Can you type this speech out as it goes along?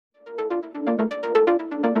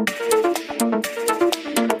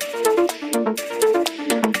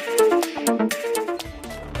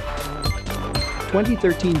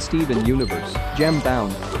2013 Steven Universe, Gem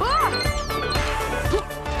Bound.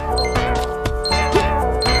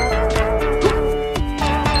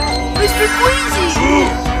 Mr. Queasy!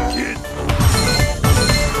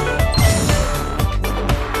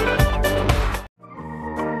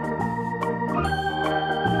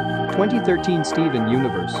 2013 Steven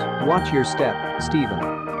Universe, Watch Your Step, Steven.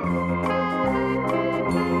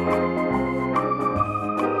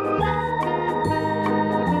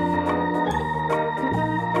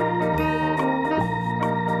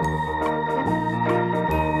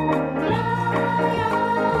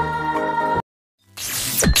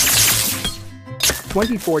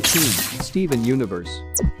 (2014) Steven Universe,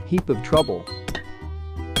 Heap of Trouble.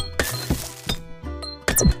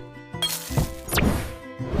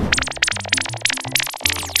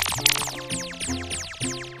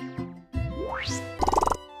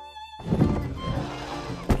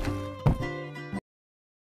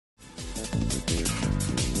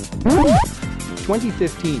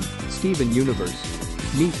 (2015) Steven Universe,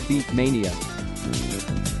 Heap Mania.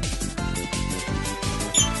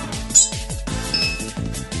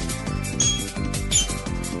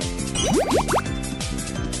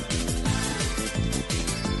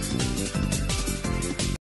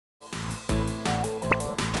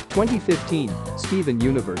 (2015) Steven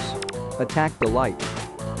Universe, Attack the Light.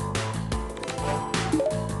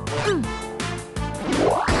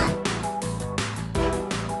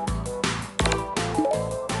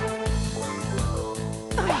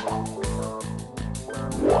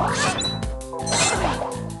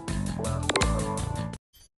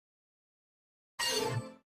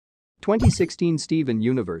 (2016 Steven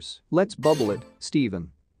Universe, Let's Bubble It,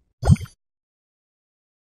 Steven.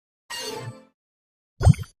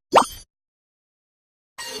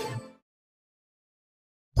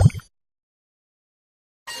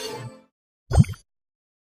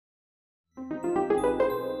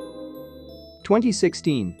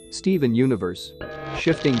 (2016 Steven Universe,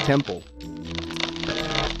 Shifting Temple.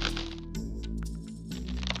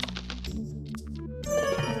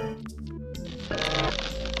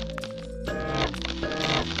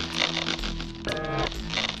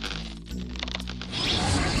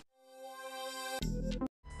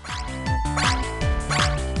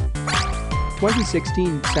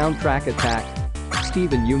 (2016 Soundtrack Attack,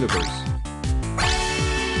 Steven Universe.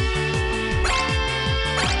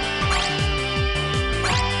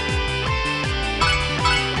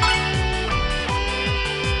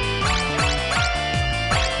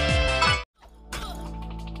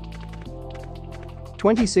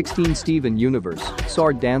 (2016 Steven Universe,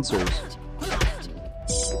 Sword Dancers.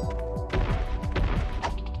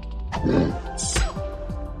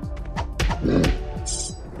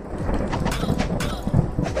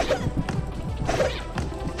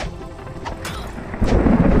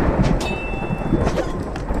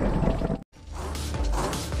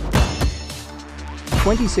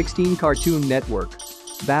 (2016 Cartoon Network,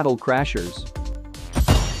 Battle Crashers.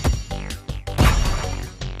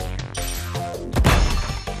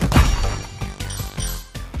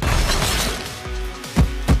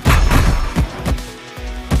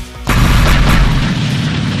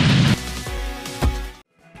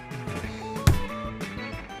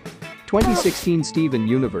 (2016 Steven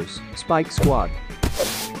Universe, Spike Squad.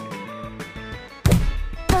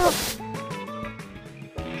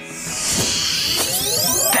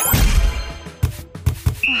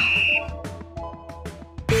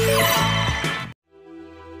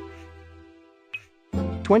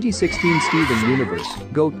 (2016 Steven Universe,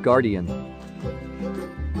 Goat Guardian. You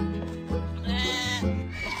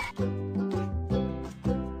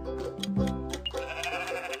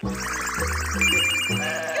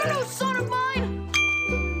son of mine!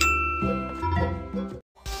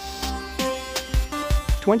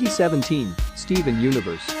 2017 Steven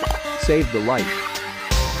Universe, Save the Light.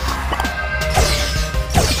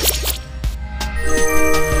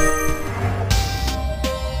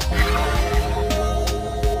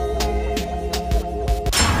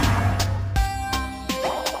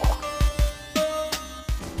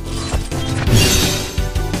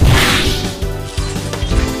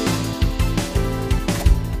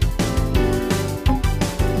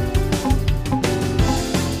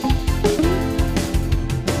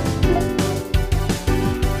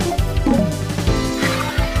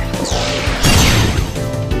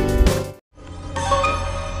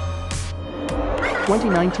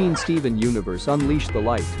 (2019 Steven Universe, Unleash the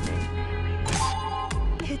Light.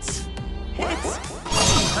 Hits.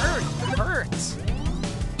 Hurts.